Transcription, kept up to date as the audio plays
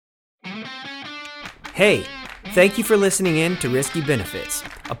Hey, thank you for listening in to Risky Benefits,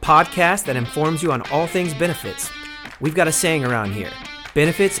 a podcast that informs you on all things benefits. We've got a saying around here,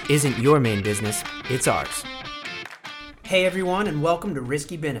 benefits isn't your main business, it's ours. Hey everyone, and welcome to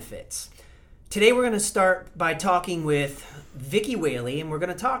Risky Benefits. Today we're going to start by talking with Vicki Whaley, and we're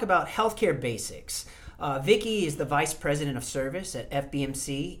going to talk about healthcare basics. Vicki is the Vice President of Service at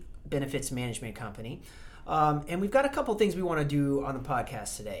FBMC Benefits Management Company. And we've got a couple things we want to do on the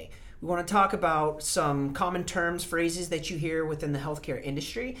podcast today. We want to talk about some common terms, phrases that you hear within the healthcare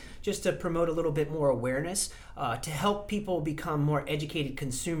industry, just to promote a little bit more awareness, to help people become more educated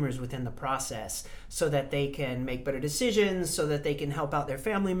consumers within the process so that they can make better decisions, so that they can help out their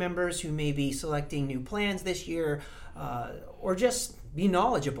family members who may be selecting new plans this year, or just be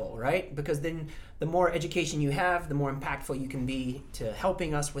knowledgeable, right? Because then the more education you have, the more impactful you can be to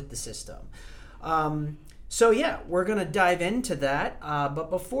helping us with the system. So yeah, we're going to dive into that. But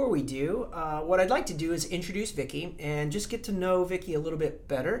before we do, what I'd like to do is introduce Vicki and just get to know Vicki a little bit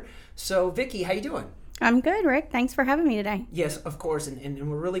better. So Vicki, how you doing? I'm good, Rick. Thanks for having me today. Yes, of course, and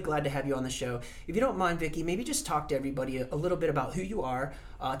we're really glad to have you on the show. If you don't mind, Vicki, maybe just talk to everybody a little bit about who you are.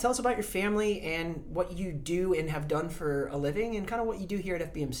 Tell us about your family and what you do and have done for a living and kind of what you do here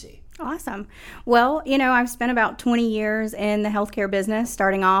at FBMC. Awesome. Well, I've spent about 20 years in the healthcare business,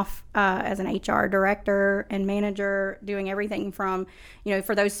 starting off as an HR director and manager, doing everything from,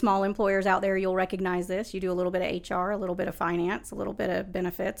 for those small employers out there, you'll recognize this. You do a little bit of HR, a little bit of finance, a little bit of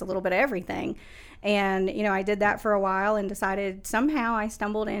benefits, a little bit of everything. And, I did that for a while and decided somehow I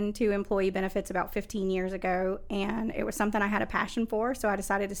stumbled into employee benefits about 15 years ago. And it was something I had a passion for. So I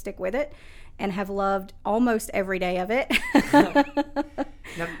decided to stick with it and have loved almost every day of it.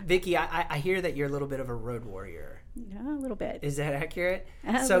 Now, Vicki, I hear that you're a little bit of a road warrior. Yeah, a little bit. Is that accurate?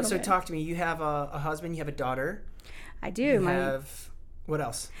 So talk to me. You have a husband, you have a daughter. I do. What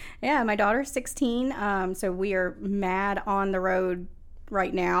else? Yeah, my daughter's 16. So we are mad on the road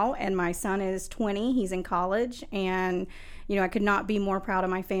right now, and my son is 20. He's in college, and I could not be more proud of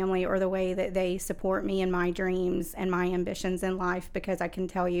my family or the way that they support me in my dreams and my ambitions in life, because I can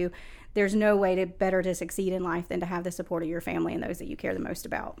tell you there's no way better to succeed in life than to have the support of your family and those that you care the most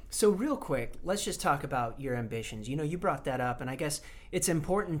about. So real quick, let's just talk about your ambitions. You brought that up, and I guess it's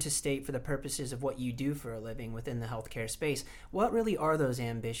important to state for the purposes of what you do for a living within the healthcare space, what really are those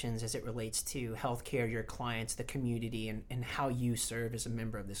ambitions as it relates to healthcare, your clients, the community, and how you serve as a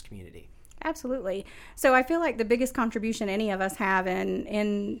member of this community? Absolutely. So I feel like the biggest contribution any of us have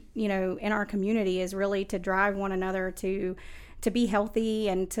in our community is really to drive one another to be healthy,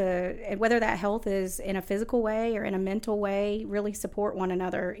 and whether that health is in a physical way or in a mental way, really support one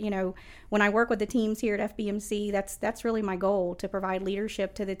another. When I work with the teams here at FBMC, that's really my goal, to provide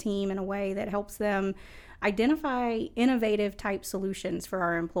leadership to the team in a way that helps them identify innovative type solutions for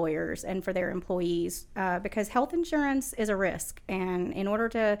our employers and for their employees, because health insurance is a risk, and in order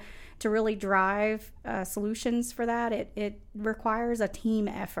to really drive solutions for that, it requires a team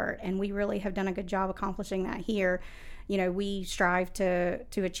effort, and we really have done a good job accomplishing that here. We strive to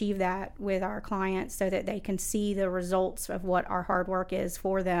achieve that with our clients so that they can see the results of what our hard work is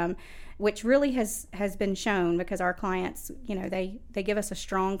for them, which really has been shown, because our clients, they give us a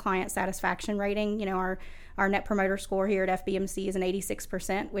strong client satisfaction rating. Our Net Promoter Score here at FBMC is an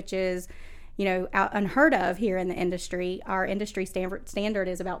 86%, which is unheard of here in the industry. Our industry standard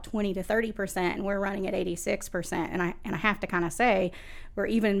is about 20 to 30%, and we're running at 86%. And I have to kind of say, we're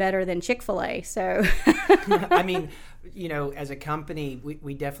even better than Chick-fil-A. So, I mean, as a company,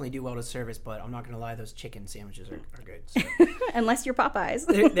 we definitely do well to service, but I'm not going to lie, those chicken sandwiches are good. So. Unless you're Popeyes.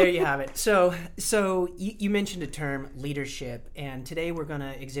 there you have it. So you mentioned a term, leadership, and today we're going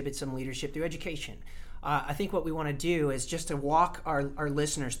to exhibit some leadership through education. I think what we want to do is just to walk our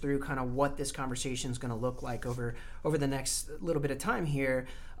listeners through kind of what this conversation is going to look like over the next little bit of time here.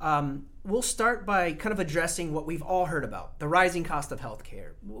 We'll start by kind of addressing what we've all heard about, the rising cost of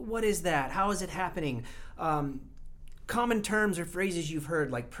healthcare. What is that? How is it happening? Common terms or phrases you've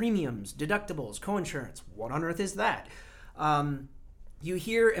heard like premiums, deductibles, coinsurance. What on earth is that? You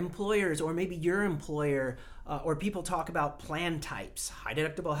hear employers, or maybe your employer, or people talk about plan types, high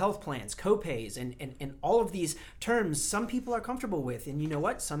deductible health plans, copays, and all of these terms some people are comfortable with, and you know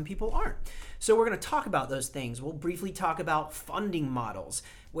what? Some people aren't. So we're going to talk about those things. We'll briefly talk about funding models,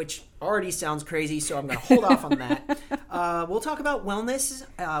 which already sounds crazy, so I'm going to hold off on that. We'll talk about wellness.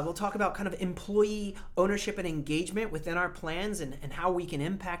 We'll talk about kind of employee ownership and engagement within our plans, and how we can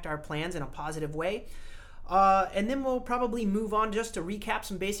impact our plans in a positive way. And then we'll probably move on just to recap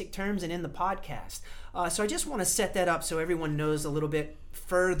some basic terms and end the podcast. So I just want to set that up so everyone knows a little bit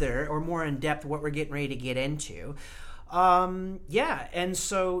further or more in depth what we're getting ready to get into. Yeah, and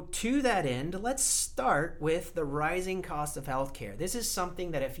so to that end, let's start with the rising cost of healthcare. This is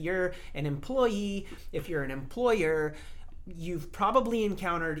something that if you're an employee, if you're an employer, you've probably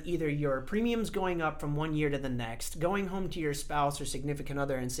encountered either your premiums going up from one year to the next, going home to your spouse or significant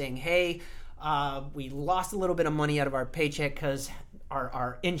other and saying, hey, we lost a little bit of money out of our paycheck because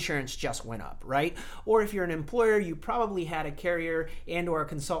our insurance just went up, right? Or if you're an employer, you probably had a carrier and or a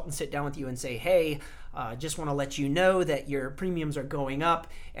consultant sit down with you and say, hey, just want to let you know that your premiums are going up,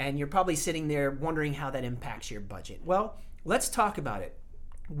 and you're probably sitting there wondering how that impacts your budget. Well, let's talk about it.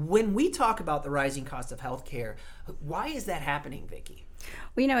 When we talk about the rising cost of healthcare, why is that happening, Vicki?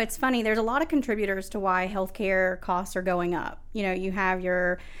 Well, it's funny. There's a lot of contributors to why healthcare costs are going up. You have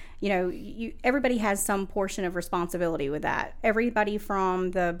your everybody has some portion of responsibility with that. Everybody from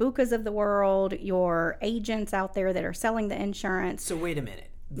the BUCAs of the world, your agents out there that are selling the insurance. So wait a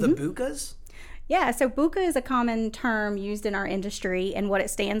minute. The BUCAs? Yeah, so BUCA is a common term used in our industry, and what it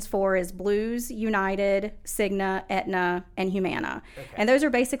stands for is Blues, United, Cigna, Aetna, and Humana. Okay. And those are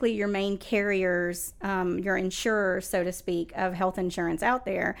basically your main carriers, your insurers, so to speak, of health insurance out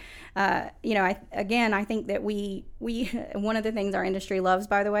there. I think that we one of the things our industry loves,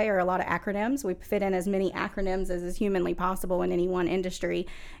 by the way, are a lot of acronyms. We fit in as many acronyms as is humanly possible in any one industry,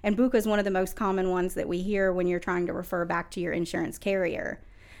 and BUCA is one of the most common ones that we hear when you're trying to refer back to your insurance carrier.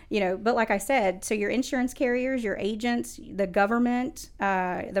 But like I said, so your insurance carriers, your agents, the government,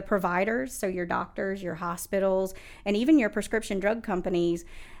 the providers, so your doctors, your hospitals, and even your prescription drug companies,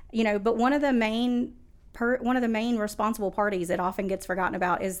 but one of the main responsible parties that often gets forgotten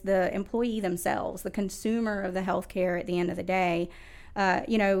about is the employee themselves, the consumer of the healthcare at the end of the day.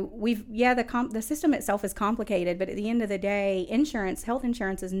 The system itself is complicated, but at the end of the day, health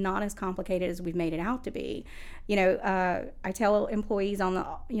insurance is not as complicated as we've made it out to be. I tell employees on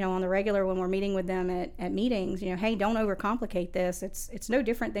the regular when we're meeting with them at meetings, hey, don't overcomplicate this. It's no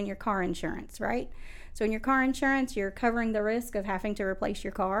different than your car insurance, right? So in your car insurance, you're covering the risk of having to replace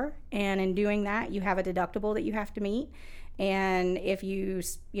your car, and in doing that, you have a deductible that you have to meet. And if you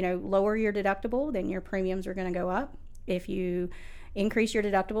lower your deductible, then your premiums are going to go up. If you increase your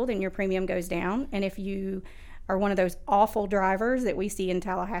deductible, then your premium goes down. And if you are one of those awful drivers that we see in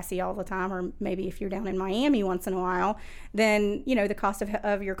Tallahassee all the time, or maybe if you're down in Miami once in a while, then the cost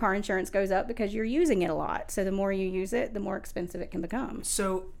of your car insurance goes up because you're using it a lot. So the more you use it, the more expensive it can become.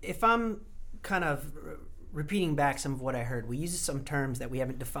 So if I'm kind of repeating back some of what I heard, we use some terms that we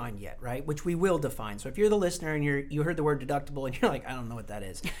haven't defined yet, right? Which we will define. So if you're the listener and you heard the word deductible and you're like, I don't know what that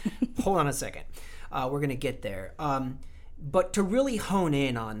is, hold on a second. We're going to get there. But to really hone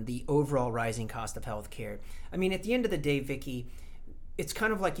in on the overall rising cost of healthcare, I mean, at the end of the day, Vicki, it's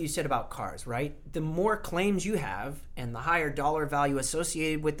kind of like you said about cars, right? The more claims you have and the higher dollar value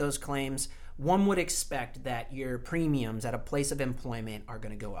associated with those claims, one would expect that your premiums at a place of employment are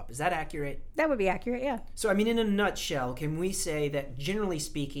going to go up. Is that accurate? That would be accurate, yeah. So, I mean, in a nutshell, can we say that generally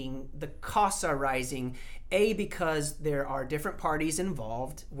speaking, the costs are rising, A, because there are different parties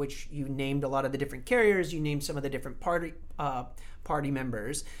involved, which you named a lot of the different carriers, you named some of the different party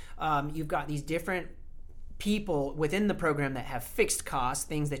members. You've got these different people within the program that have fixed costs,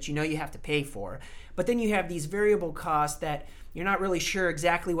 things that you have to pay for. But then you have these variable costs that you're not really sure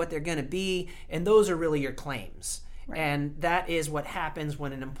exactly what they're going to be, and those are really your claims. Right. And that is what happens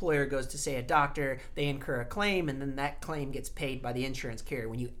when an employer goes to, say, a doctor, they incur a claim, and then that claim gets paid by the insurance carrier.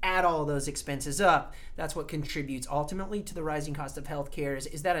 When you add all of those expenses up, that's what contributes ultimately to the rising cost of healthcare.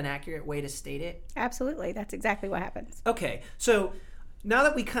 Is that an accurate way to state it? Absolutely. That's exactly what happens. Okay. So now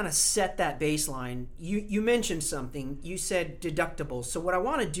that we kind of set that baseline, you mentioned something. You said deductibles. So what I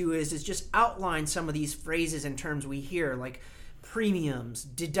want to do is just outline some of these phrases and terms we hear, like premiums,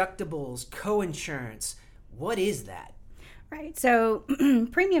 deductibles, coinsurance. What is that? Right. So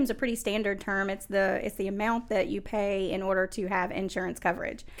premium's a pretty standard term. It's the amount that you pay in order to have insurance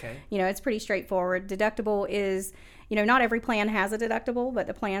coverage. Okay. It's pretty straightforward. Deductible is, not every plan has a deductible, but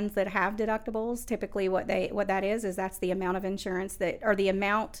the plans that have deductibles, typically what that is that's the amount of insurance or the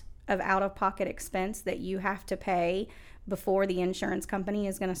amount of out-of-pocket expense that you have to pay before the insurance company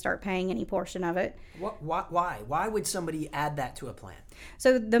is going to start paying any portion of it. Why? Why would somebody add that to a plan?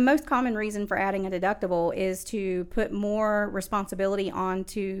 So the most common reason for adding a deductible is to put more responsibility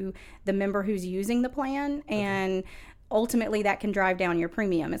onto the member who's using the plan, and ultimately that can drive down your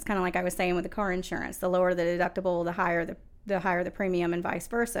premium. It's kind of like I was saying with the car insurance. The lower the deductible, the higher the premium, and vice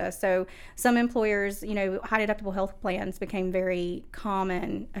versa. So some employers, high deductible health plans became very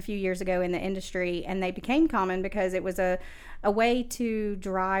common a few years ago in the industry, and they became common because it was a way to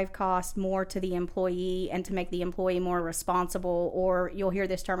drive cost more to the employee and to make the employee more responsible, or you'll hear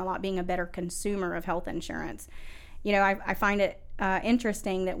this term a lot, being a better consumer of health insurance. I find it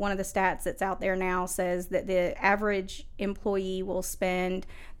interesting that one of the stats that's out there now says that the average employee will spend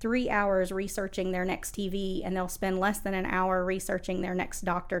 3 hours researching their next TV, and they'll spend less than an hour researching their next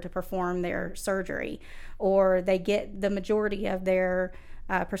doctor to perform their surgery. Or they get the majority of their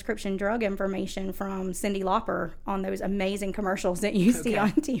prescription drug information from Cyndi Lauper on those amazing commercials that you see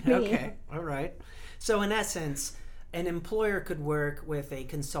on TV. Okay, all right. So in essence, an employer could work with a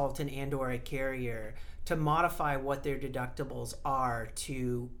consultant and or a carrier to modify what their deductibles are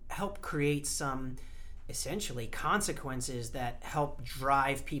to help create some essentially consequences that help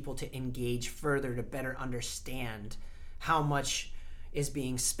drive people to engage further to better understand how much is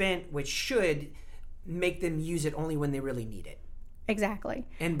being spent, which should make them use it only when they really need it. Exactly.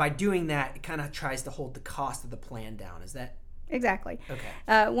 And by doing that, it kind of tries to hold the cost of the plan down. Is that? Exactly.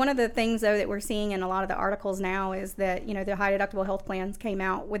 Okay. One of the things, though, that we're seeing in a lot of the articles now is that, the high deductible health plans came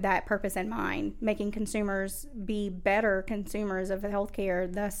out with that purpose in mind, making consumers be better consumers of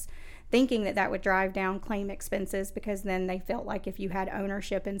healthcare, thus thinking that would drive down claim expenses, because then they felt like if you had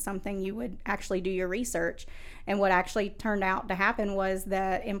ownership in something, you would actually do your research. And what actually turned out to happen was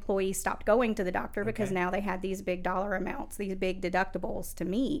that employees stopped going to the doctor because now they had these big dollar amounts, these big deductibles to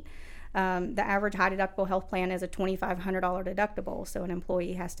meet. The average high deductible health plan is a $2,500 deductible, so an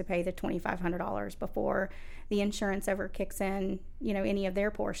employee has to pay the $2,500 before the insurance ever kicks in, any of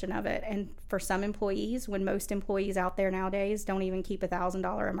their portion of it. And for some employees, when most employees out there nowadays don't even keep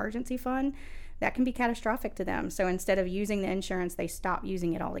 $1,000 emergency fund, that can be catastrophic to them. So instead of using the insurance, they stop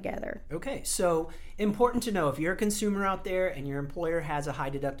using it altogether. Okay, so important to know, if you're a consumer out there and your employer has a high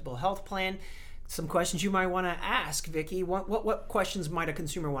deductible health plan, some questions you might want to ask, Vicki. What questions might a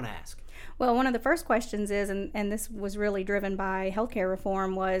consumer want to ask? Well, one of the first questions is, and this was really driven by healthcare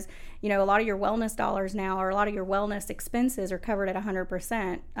reform, was, a lot of your wellness dollars now, or a lot of your wellness expenses are covered at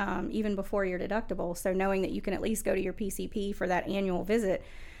 100%, even before your deductible. So knowing that you can at least go to your PCP for that annual visit.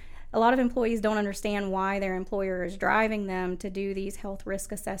 A lot of employees don't understand why their employer is driving them to do these health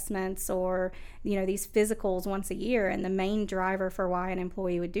risk assessments or, these physicals once a year. And the main driver for why an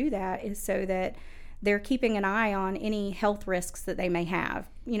employee would do that is so that they're keeping an eye on any health risks that they may have.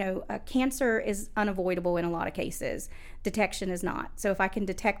 Cancer is unavoidable in a lot of cases. Detection is not. So if I can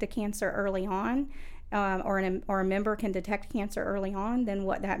detect a cancer early on, or a member can detect cancer early on, then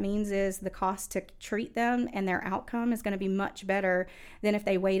what that means is the cost to treat them and their outcome is going to be much better than if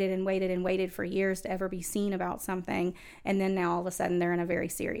they waited for years to ever be seen about something, and then now all of a sudden they're in a very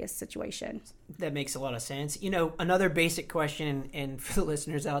serious situation. That makes a lot of sense. Another basic question, and for the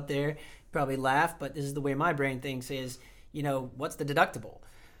listeners out there, probably laugh, but this is the way my brain thinks, is, what's the deductible?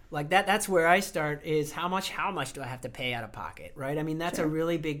 Like that's where I start, is how much do I have to pay out of pocket, right? I mean, that's a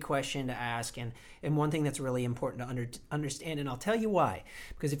really big question to ask, and one thing that's really important to understand, and I'll tell you why.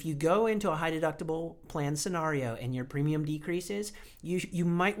 Because if you go into a high deductible plan scenario and your premium decreases, you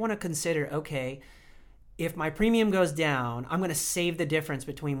might want to consider, okay, if my premium goes down, I'm going to save the difference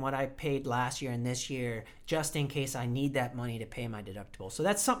between what I paid last year and this year, just in case I need that money to pay my deductible. So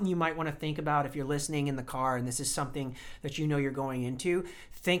that's something you might want to think about if you're listening in the car and this is something that you're going into.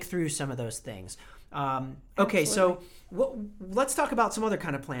 Think through some of those things. Okay, so let's talk about some other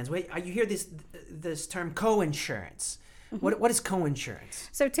kind of plans. Wait, you hear this term coinsurance. Mm-hmm. What is coinsurance?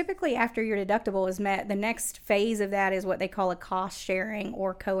 So typically after your deductible is met, the next phase of that is what they call a cost sharing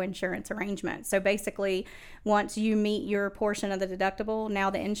or coinsurance arrangement. So basically, once you meet your portion of the deductible, now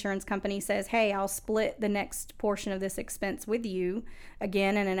the insurance company says, hey, I'll split the next portion of this expense with you,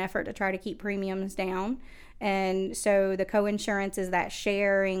 again, in an effort to try to keep premiums down. And so the coinsurance is that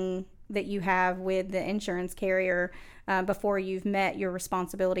sharing that you have with the insurance carrier before you've met your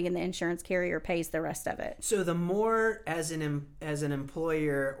responsibility, and the insurance carrier pays the rest of it. So the more as an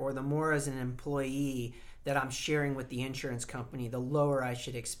employer or the more as an employee that I'm sharing with the insurance company, the lower I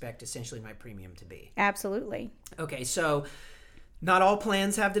should expect essentially my premium to be. Absolutely. Okay, so not all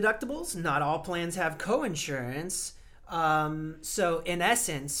plans have deductibles. Not all plans have coinsurance. So in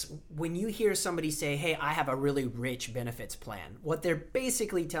essence, when you hear somebody say, hey, I have a really rich benefits plan, what they're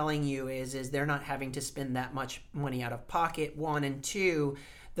basically telling you is they're not having to spend that much money out of pocket, one, and two,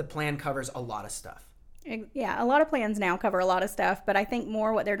 the plan covers a lot of stuff. Yeah, a lot of plans now cover a lot of stuff, but I think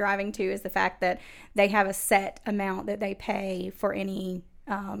more what they're driving to is the fact that they have a set amount that they pay for any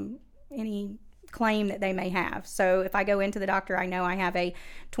claim that they may have. So if I go into the doctor, I know I have a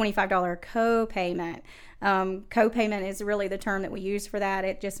 $25 co-payment. Co-payment is really the term that we use for that.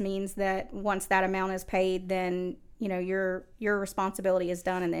 It just means that once that amount is paid, then your responsibility is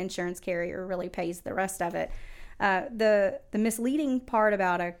done and the insurance carrier really pays the rest of it. The misleading part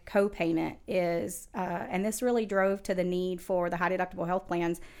about a co-payment is, and this really drove to the need for the high deductible health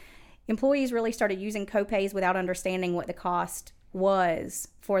plans, employees really started using copays without understanding what the cost was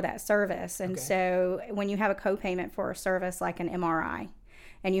for that service. And so when you have a copayment for a service like an MRI,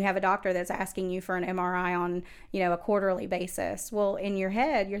 and you have a doctor that's asking you for an MRI on, a quarterly basis. Well, in your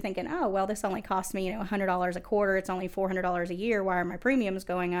head, you're thinking, oh, well, this only costs me, $100 a quarter. It's only $400 a year. Why are my premiums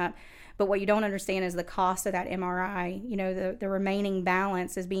going up? But what you don't understand is the cost of that MRI. The remaining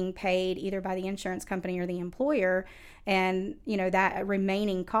balance is being paid either by the insurance company or the employer. And, that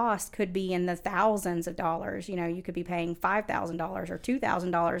remaining cost could be in the thousands of dollars. You could be paying $5,000 or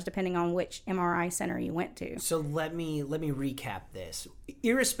 $2,000 depending on which MRI center you went to. So let me recap this.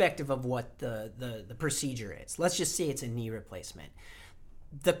 Irrespective of what the procedure is, let's just say it's a knee replacement.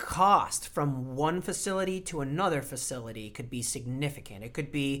 The cost from one facility to another facility could be significant. It could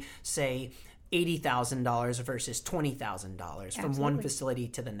be, say, $80,000 versus $20,000 from one facility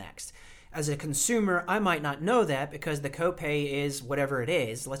to the next. As a consumer, I might not know that because the copay is whatever it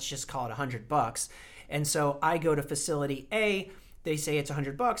is. Let's just call it $100. And so I go to facility A, they say it's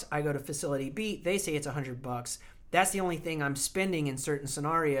 $100. I go to facility B, they say it's $100. That's the only thing I'm spending in certain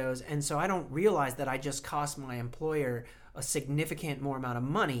scenarios. And so I don't realize that I just cost my employer a significant more amount of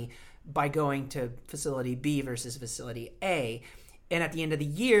money by going to facility B versus facility A. And at the end of the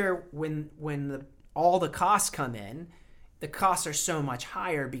year, when all the costs come in, the costs are so much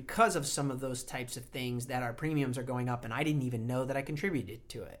higher because of some of those types of things that our premiums are going up, and I didn't even know that I contributed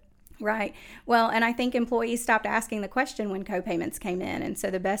to it. Right. Well, and I think employees stopped asking the question when copayments came in. And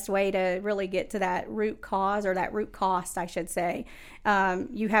so the best way to really get to that root cause, or that root cost, I should say,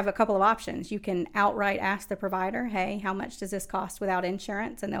 you have a couple of options. You can outright ask the provider, hey, how much does this cost without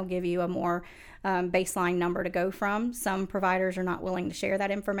insurance? And they'll give you a more baseline number to go from. Some providers are not willing to share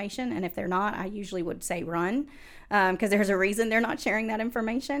that information. And if they're not, I usually would say run, because there's a reason they're not sharing that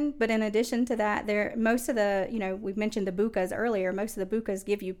information. But in addition to that, most of the, we've mentioned the BUCAs earlier, most of the BUCAs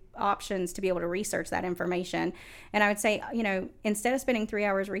give you options to be able to research that information. And I would say, instead of spending 3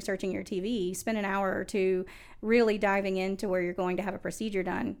 hours researching your TV, spend an hour or two really diving into where you're going to have a procedure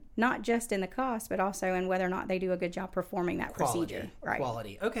done, not just in the cost, but also in whether or not they do a good job performing that procedure. Right.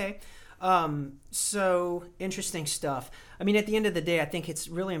 Quality. Okay. So interesting stuff. I mean, at the end of the day, I think it's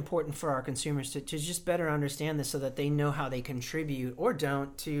really important for our consumers to just better understand this so that they know how they contribute or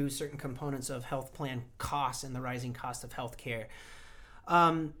don't to certain components of health plan costs and the rising cost of health care.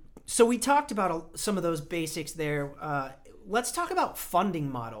 So we talked about some of those basics there. Let's talk about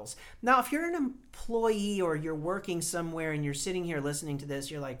funding models. Now, if you're an employee or you're working somewhere and you're sitting here listening to this,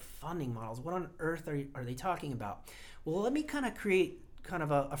 you're like, funding models, what on earth are they talking about? Well, let me kind of create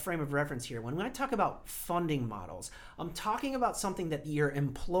a frame of reference here. When I talk about funding models, I'm talking about something that your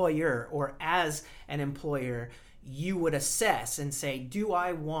employer, or as an employer, you would assess and say, do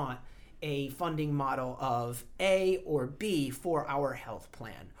I want a funding model of A or B for our health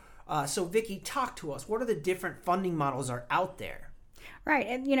plan? So Vicki, talk to us. What are the different funding models are out there? Right.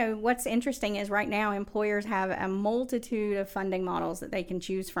 And, what's interesting is right now employers have a multitude of funding models that they can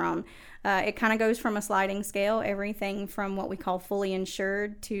choose from. It kind of goes from a sliding scale, everything from what we call fully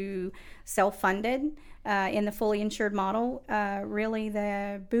insured to self-funded. In the fully insured model, really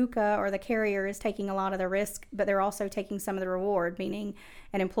the BUCA or the carrier is taking a lot of the risk, but they're also taking some of the reward, meaning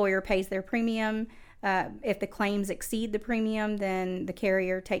an employer pays their premium. If the claims exceed the premium, then the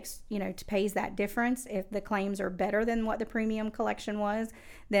carrier pays that difference. If the claims are better than what the premium collection was,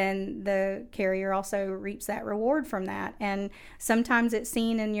 then the carrier also reaps that reward from that. And sometimes it's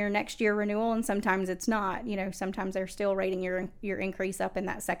seen in your next year renewal, and sometimes it's not. Sometimes they're still rating your increase up in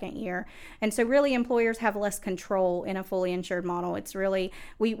that second year. And so really employers have less control in a fully insured model. It's really,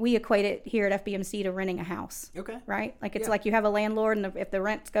 we equate it here at FBMC to renting a house. Okay. Right? Like it's like you have a landlord, and if the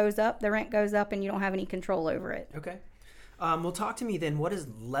rent goes up, and you don't have any control over it. Okay. Well, talk to me then. What is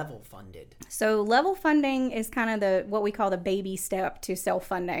level funded? So level funding is kind of what we call the baby step to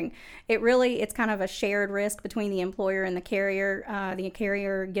self-funding. It's kind of a shared risk between the employer and the carrier. The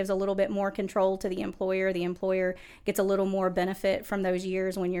carrier gives a little bit more control to the employer. The employer gets a little more benefit from those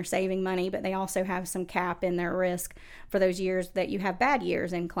years when you're saving money, but they also have some cap in their risk for those years that you have bad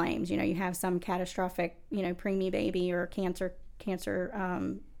years in claims. You have some catastrophic, preemie baby or cancer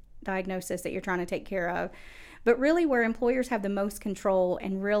diagnosis that you're trying to take care of. But really where employers have the most control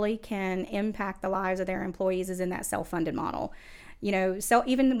and really can impact the lives of their employees is in that self-funded model. So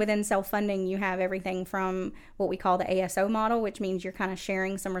even within self-funding, you have everything from what we call the ASO model, which means you're kind of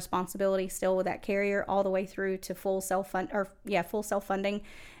sharing some responsibility still with that carrier, all the way through to full self-funding.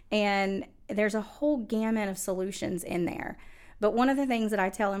 And there's a whole gamut of solutions in there. But one of the things that I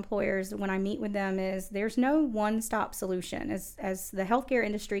tell employers when I meet with them is there's no one-stop solution. As the healthcare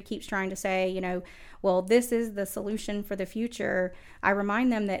industry keeps trying to say, well, this is the solution for the future, I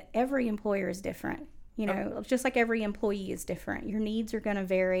remind them that every employer is different. Just like every employee is different. Your needs are going to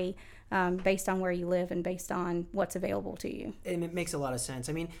vary based on where you live and based on what's available to you. And it makes a lot of sense.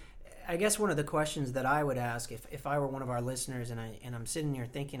 I mean, I guess one of the questions that I would ask if I were one of our listeners and I'm sitting here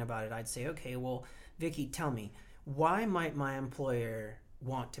thinking about it, I'd say, okay, well, Vicki, tell me, why might my employer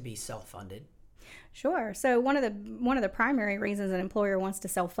want to be self-funded? Sure. So one of the primary reasons an employer wants to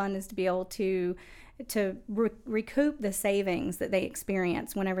self-fund is to be able to recoup the savings that they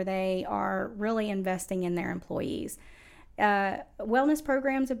experience whenever they are really investing in their employees. Wellness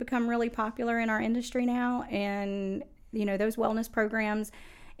programs have become really popular in our industry now, and those wellness programs,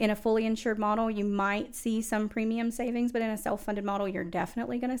 in a fully insured model, you might see some premium savings, but in a self-funded model, you're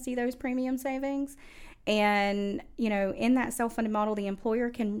definitely going to see those premium savings. And, in that self-funded model, the employer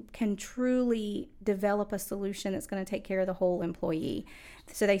can truly develop a solution that's going to take care of the whole employee.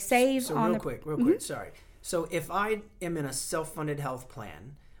 So they save real quick, sorry. So if I am in a self-funded health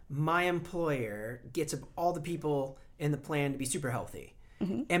plan, my employer gets all the people in the plan to be super healthy.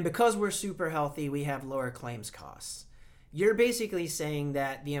 Mm-hmm. And because we're super healthy, we have lower claims costs. You're basically saying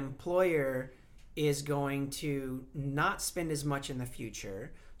that the employer is going to not spend as much in the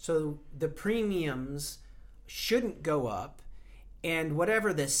future, so the premiums shouldn't go up, and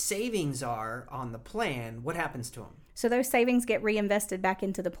whatever the savings are on the plan, what happens to them? So those savings get reinvested back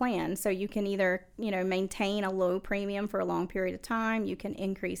into the plan. So you can either, maintain a low premium for a long period of time. You can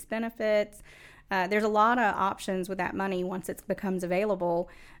increase benefits. There's a lot of options with that money once it becomes available,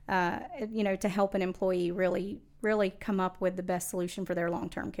 to help an employee really come up with the best solution for their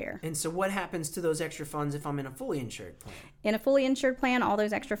long-term care. And so what happens to those extra funds if I'm in a fully insured plan? In a fully insured plan, all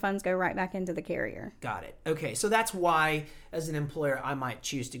those extra funds go right back into the carrier. Got it. Okay, so that's why, as an employer, I might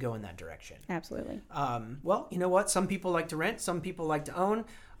choose to go in that direction. Absolutely. Well, you know what? Some people like to rent. Some people like to own.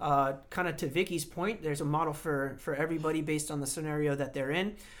 Kind of to Vicki's point, there's a model for everybody based on the scenario that they're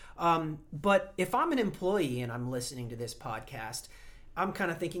in. But if I'm an employee and I'm listening to this podcast, I'm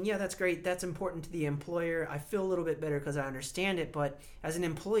kind of thinking, yeah, that's great. That's important to the employer. I feel a little bit better because I understand it. But as an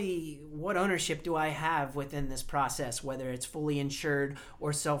employee, what ownership do I have within this process, whether it's fully insured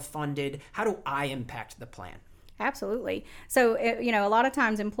or self-funded? How do I impact the plan? Absolutely. So, a lot of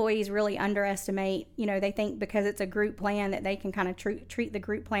times employees really underestimate, they think because it's a group plan that they can kind of treat the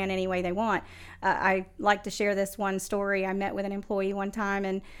group plan any way they want. I like to share this one story. I met with an employee one time,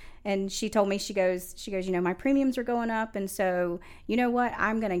 and she told me, she goes, my premiums are going up. And so, you know what,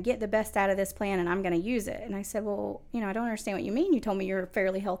 I'm going to get the best out of this plan and I'm going to use it. And I said, well, I don't understand what you mean. You told me you're a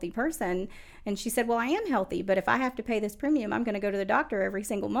fairly healthy person. And she said, well, I am healthy, but if I have to pay this premium, I'm going to go to the doctor every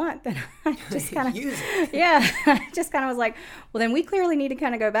single month. And I just kind of, I just kind of was like, well, then we clearly need to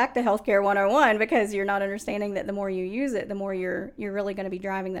kind of go back to Healthcare 101, because you're not understanding that the more you use it, the more you're really going to be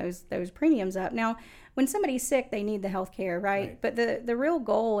driving those premiums up. Now, when somebody's sick, they need the health care, right? But the real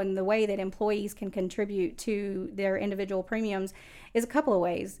goal and the way that employees can contribute to their individual premiums is a couple of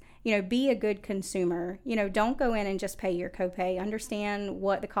ways. Be a good consumer. Don't go in and just pay your copay. Understand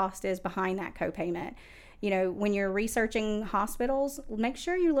what the cost is behind that copayment. When you're researching hospitals, make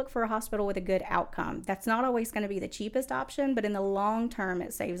sure you look for a hospital with a good outcome. That's not always going to be the cheapest option, but in the long term,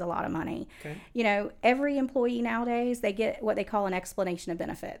 it saves a lot of money. Okay. Every employee nowadays, they get what they call an explanation of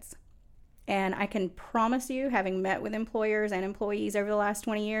benefits. And I can promise you, having met with employers and employees over the last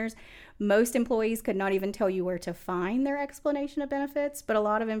 20 years, most employees could not even tell you where to find their explanation of benefits, but a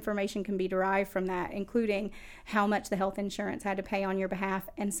lot of information can be derived from that, including how much the health insurance had to pay on your behalf.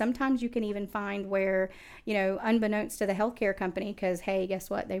 And sometimes you can even find where, unbeknownst to the healthcare company, because, hey, guess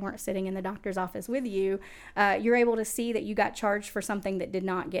what? They weren't sitting in the doctor's office with you. You're able to see that you got charged for something that did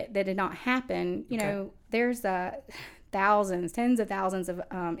not happen. There's tens of thousands of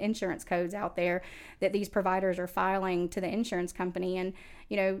insurance codes out there that these providers are filing to the insurance company, and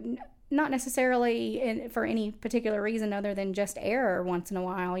not necessarily for any particular reason other than just error once in a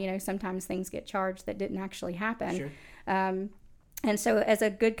while. Sometimes things get charged that didn't actually happen. Sure. And so as a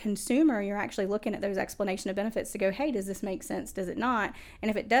good consumer, you're actually looking at those explanation of benefits to go, hey, does this make sense? Does it not? And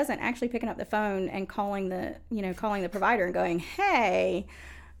if it doesn't, actually picking up the phone and calling the provider and going, hey,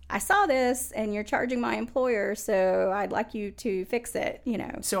 I saw this and you're charging my employer, so I'd like you to fix it,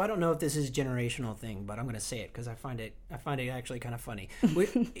 So I don't know if this is a generational thing, but I'm going to say it because I find it actually kind of funny.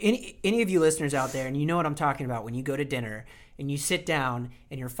 Any of you listeners out there, and you know what I'm talking about, when you go to dinner and you sit down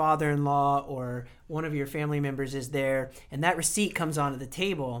and your father-in-law or one of your family members is there and that receipt comes onto the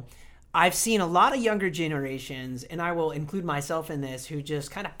table, I've seen a lot of younger generations, and I will include myself in this, who just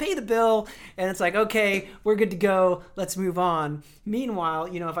kind of pay the bill and it's like, okay, we're good to go. Let's move on. Meanwhile,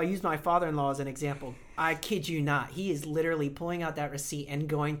 if I use my father-in-law as an example, I kid you not, he is literally pulling out that receipt and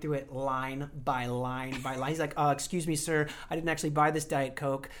going through it line by line by line. He's like, excuse me, sir, I didn't actually buy this Diet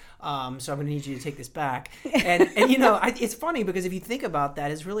Coke, so I'm going to need you to take this back. And it's funny because if you think about that,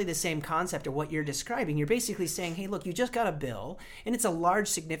 it's really the same concept of what you're describing. You're basically saying, hey, look, you just got a bill, and it's a large,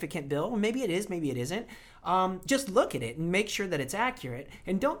 significant bill. Maybe it is, maybe it isn't. Just look at it and make sure that it's accurate,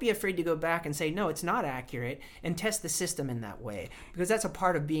 and don't be afraid to go back and say, no, it's not accurate, and test the system in that way, because that's a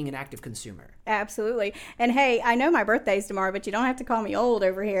part of being an active consumer. Absolutely. And hey, I know my birthday's tomorrow, but you don't have to call me old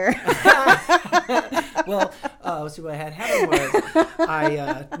over here. Well, let's see what I had happened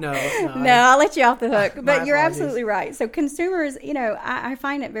was no, I'll let you off the hook. But you're apologies. absolutely right. So consumers, I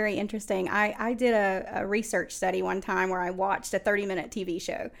find it very interesting. I did a research study one time where I watched a 30-minute TV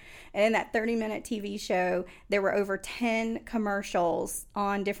show. And in that 30-minute TV show, there were over 10 commercials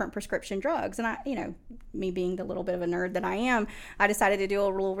on different prescription drugs. And I, me being the little bit of a nerd that I am, I decided to do a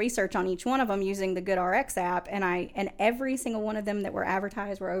little research on each one of them using the GoodRx app. And every single one of them that were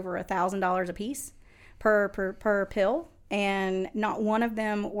advertised were over $1,000 a piece per pill. And not one of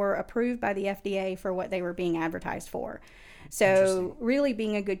them were approved by the FDA for what they were being advertised for. So really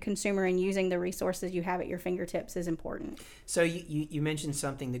being a good consumer and using the resources you have at your fingertips is important. So you mentioned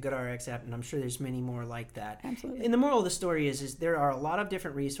something, the GoodRx app, and I'm sure there's many more like that. Absolutely. And the moral of the story is there are a lot of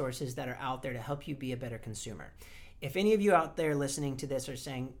different resources that are out there to help you be a better consumer. If any of you out there listening to this are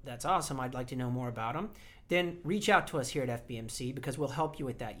saying, that's awesome, I'd like to know more about them, then reach out to us here at FBMC because we'll help you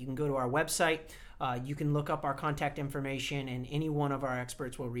with that. You can go to our website. You can look up our contact information, and any one of our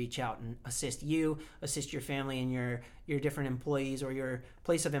experts will reach out and assist you, assist your family and your different employees or your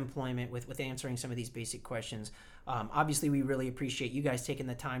place of employment with answering some of these basic questions. Obviously, we really appreciate you guys taking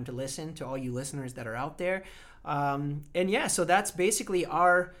the time to listen, to all you listeners that are out there. So that's basically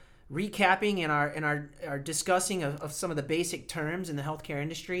our recapping and our discussing of some of the basic terms in the healthcare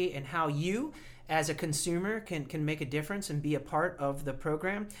industry and how you, as a consumer, can make a difference and be a part of the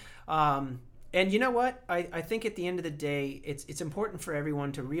program. And you know what? I think at the end of the day, it's important for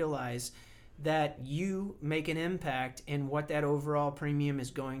everyone to realize that you make an impact in what that overall premium is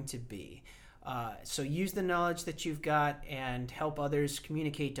going to be. So use the knowledge that you've got and help others,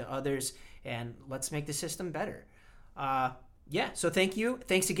 communicate to others, and let's make the system better. So thank you.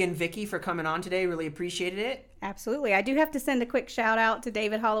 Thanks again, Vicki, for coming on today. Really appreciated it. Absolutely. I do have to send a quick shout out to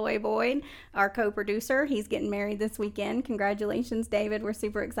David Holloway Boyd, our co-producer. He's getting married this weekend. Congratulations, David. We're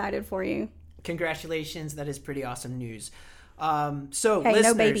super excited for you. Congratulations. That is pretty awesome news. Hey, listeners,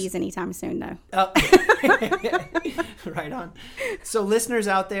 no babies anytime soon, though. Right on. So listeners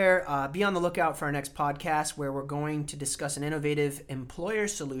out there, be on the lookout for our next podcast where we're going to discuss an innovative employer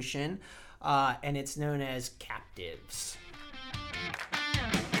solution, and it's known as captives.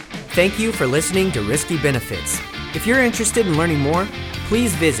 Thank you for listening to Risky Benefits. If you're interested in learning more,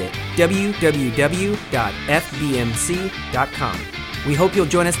 please visit www.fbmc.com. We hope you'll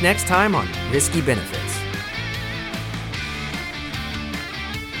join us next time on Risky Benefits.